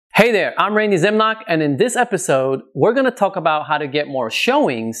Hey there, I'm Zimnoch, and in this episode, we're going to talk about how to get more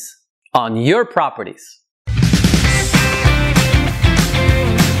showings on your properties.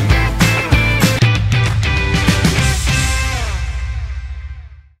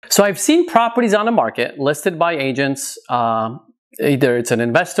 So I've seen properties on the market listed by agents, either it's an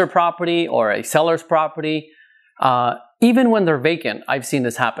investor property or a seller's property. Even when they're vacant, I've seen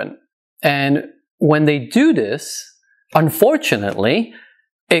this happen. And when they do this, unfortunately,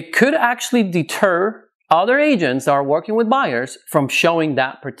 it could actually deter other agents that are working with buyers from showing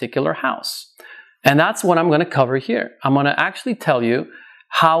that particular house. And that's what I'm going to cover here. I'm going to actually tell you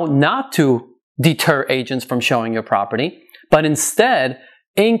how not to deter agents from showing your property, but instead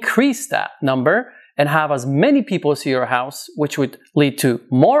increase that number and have as many people see your house, which would lead to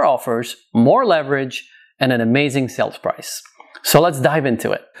more offers, more leverage, and an amazing sales price. So let's dive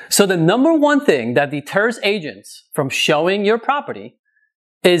into it. So the number one thing that deters agents from showing your property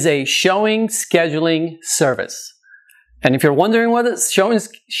is a showing scheduling service. And if you're wondering what a showing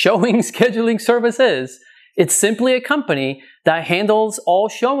scheduling service is, it's simply a company that handles all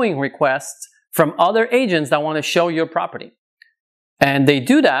showing requests from other agents that want to show your property. And they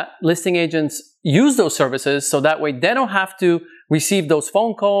do that, listing agents use those services so that way they don't have to receive those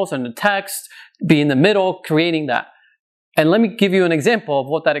phone calls and the text, be in the middle, creating that. And let me give you an example of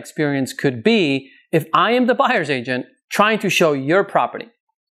what that experience could be if I am the buyer's agent trying to show your property.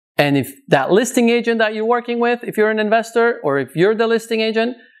 And if that listing agent that you're working with, if you're an investor or if you're the listing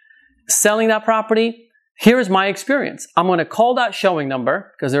agent selling that property, here's my experience. I'm going to call that showing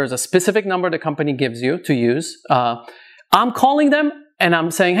number because there's a specific number the company gives you to use. I'm calling them and I'm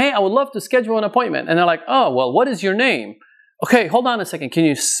saying, hey, I would love to schedule an appointment. And they're like, oh, well, what is your name? Okay, hold on a second. Can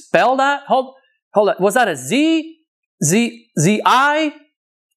you spell that? Hold on. Was that a Z? Z-I?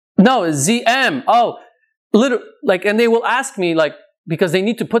 No, it's Z-M. Oh, and they will ask me because they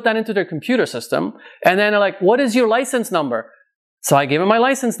need to put that into their computer system. And then they're like, what is your license number? So I give them my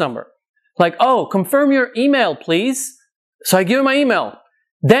license number. Oh, confirm your email, please. So I give them my email.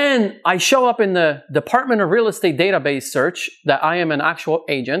 Then I show up in the Department of Real Estate database search that I am an actual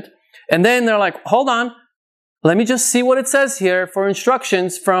agent. And then they're like, hold on, let me just see what it says here for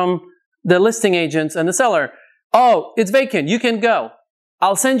instructions from the listing agents and the seller. Oh, it's vacant. You can go.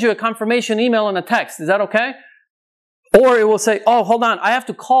 I'll send you a confirmation email and a text. Is that okay? Or it will say, oh, hold on, I have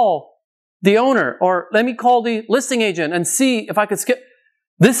to call the owner, or let me call the listing agent and see if I could skip.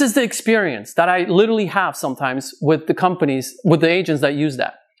 This is the experience that I literally have sometimes with the companies, with the agents that use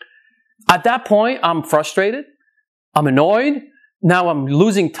that. At that point, I'm frustrated. I'm annoyed. Now I'm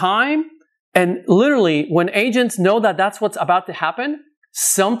losing time. And literally, when agents know that that's what's about to happen,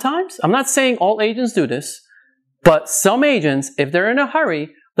 sometimes, I'm not saying all agents do this, but some agents, if they're in a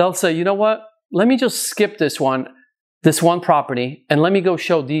hurry, they'll say, you know what, let me just skip this one property, and let me go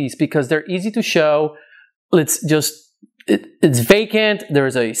show these because they're easy to show. It's vacant.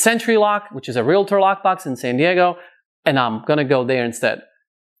 There's a Sentry Lock, which is a realtor lockbox in San Diego, and I'm going to go there instead.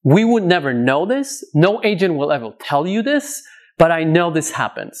 We would never know this. No agent will ever tell you this, but I know this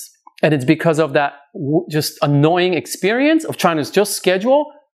happens. And it's because of that just annoying experience of trying to just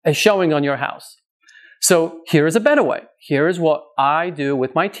schedule a showing on your house. So here is a better way. Here is what I do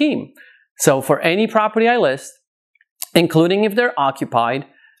with my team. So for any property I list, including if they're occupied,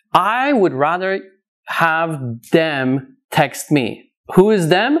 I would rather have them text me. Who is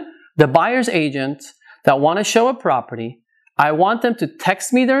them? The buyer's agent that want to show a property. I want them to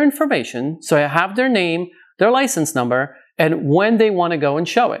text me their information so I have their name, their license number, and when they want to go and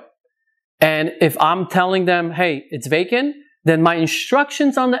show it. And if I'm telling them, hey, it's vacant, then my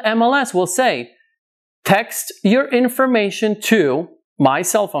instructions on the MLS will say, text your information to my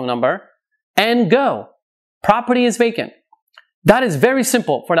cell phone number and go. Property is vacant. That is very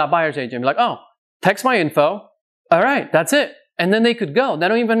simple for that buyer's agent. Be like, oh, text my info. All right, that's it. And then they could go. They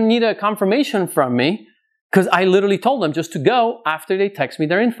don't even need a confirmation from me because I literally told them just to go after they text me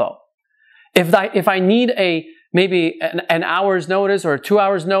their info. If I need maybe an hour's notice or 2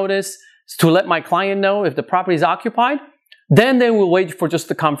 hours notice to let my client know if the property is occupied, then they will wait for just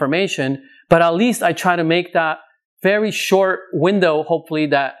the confirmation. But at least I try to make that very short window, hopefully,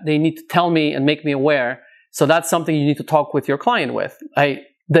 that they need to tell me and make me aware. So that's something you need to talk with your client with.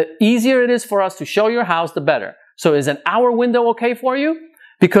 The easier it is for us to show your house, the better. So is an hour window okay for you?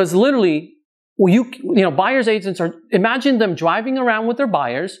 Because literally, buyer's agents imagine them driving around with their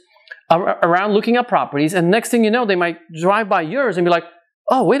buyers, around looking at properties, and next thing you know, they might drive by yours and be like,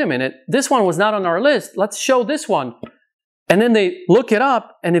 oh, wait a minute, this one was not on our list. Let's show this one. And then they look it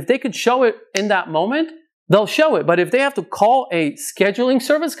up, and if they could show it in that moment, they'll show it. But if they have to call a scheduling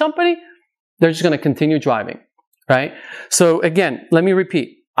service company, they're just going to continue driving, right? So again, let me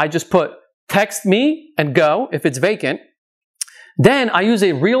repeat. I just put text me and go if it's vacant. Then I use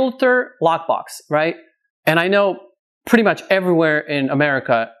a realtor lockbox, right? And I know pretty much everywhere in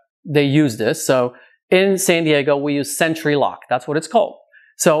America they use this. So in San Diego, we use Sentry Lock. That's what it's called.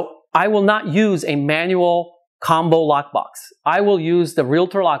 So I will not use a manual combo lockbox. I will use the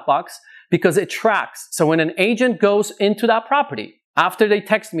realtor lockbox because it tracks. So when an agent goes into that property, after they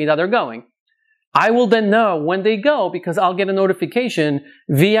text me that they're going, I will then know when they go because I'll get a notification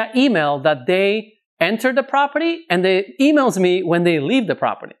via email that they entered the property and they emails me when they leave the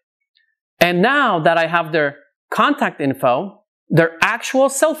property. And now that I have their contact info, their actual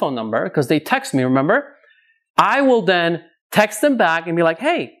cell phone number, because they text me, remember, I will then text them back and be like,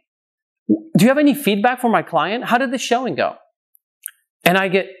 hey, do you have any feedback for my client? How did the showing go? And I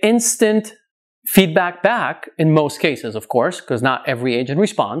get instant feedback back in most cases, of course, because not every agent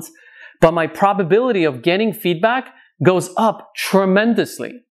responds. But my probability of getting feedback goes up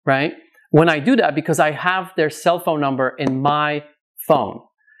tremendously, right? When I do that because I have their cell phone number in my phone.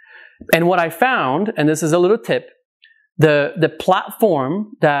 And what I found, and this is a little tip, the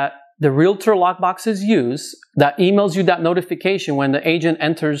platform that the realtor lockboxes use that emails you that notification when the agent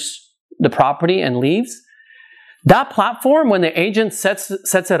enters the property and leaves, that platform, when the agent sets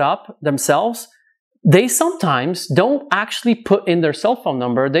it up themselves, they sometimes don't actually put in their cell phone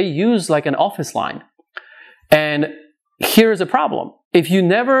number. They use like an office line. And here's a problem. If you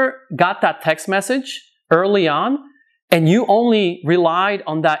never got that text message early on and you only relied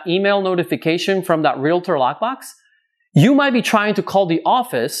on that email notification from that realtor lockbox, you might be trying to call the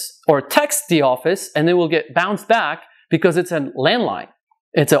office or text the office and it will get bounced back because it's a landline.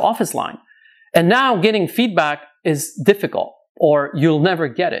 It's an office line. And now getting feedback is difficult or you'll never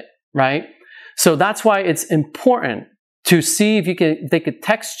get it, right? So that's why it's important to see if they could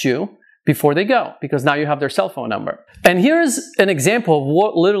text you before they go, because now you have their cell phone number. And here's an example of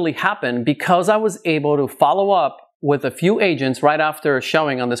what literally happened because I was able to follow up with a few agents right after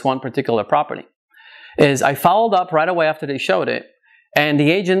showing on this one particular property. Is I followed up right away after they showed it, and the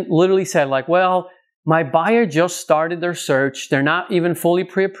agent literally said like, well, my buyer just started their search. They're not even fully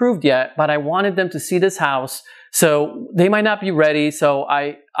pre-approved yet, but I wanted them to see this house. So they might not be ready. So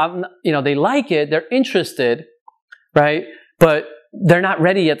they like it. They're interested, right? But they're not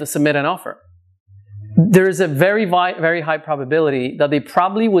ready yet to submit an offer. There is a very, very high probability that they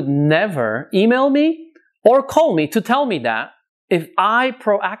probably would never email me or call me to tell me that if I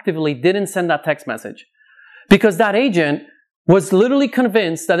proactively didn't send that text message. Because that agent was literally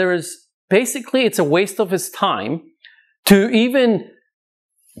convinced that it's a waste of his time to even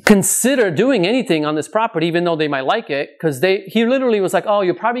consider doing anything on this property, even though they might like it, because he literally was like, oh,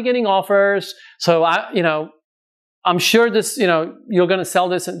 you're probably getting offers, so I'm sure this, you're going to sell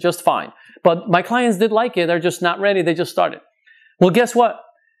this just fine. But my clients did like it, they're just not ready, they just started. Well, guess what?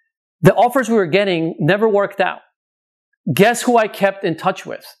 The offers we were getting never worked out. Guess who I kept in touch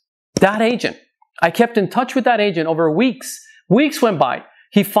with? That agent. I kept in touch with that agent over weeks. Weeks went by.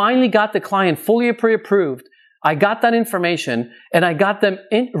 He finally got the client fully pre-approved. I got that information and I got them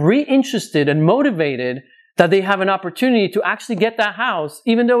re-interested and motivated that they have an opportunity to actually get that house,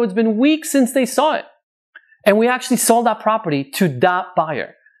 even though it's been weeks since they saw it. And we actually sold that property to that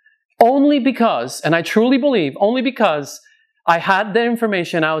buyer. Only because, and I truly believe, only because I had the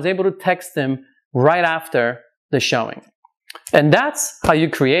information, I was able to text them right after the showing. And that's how you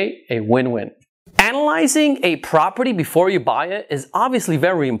create a win-win. Analyzing a property before you buy it is obviously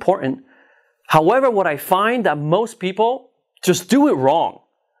very important. However, what I find that most people just do it wrong.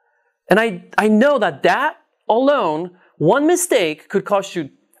 And I know that alone, one mistake could cost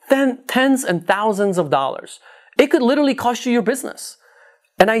you tens and thousands of dollars. It could literally cost you your business.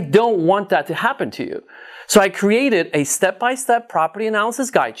 And I don't want that to happen to you. So I created a step-by-step property analysis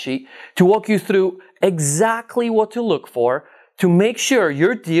guide sheet to walk you through exactly what to look for to make sure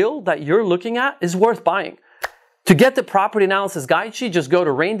your deal that you're looking at is worth buying. To get the property analysis guide sheet, just go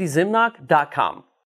to randyzimnoch.com.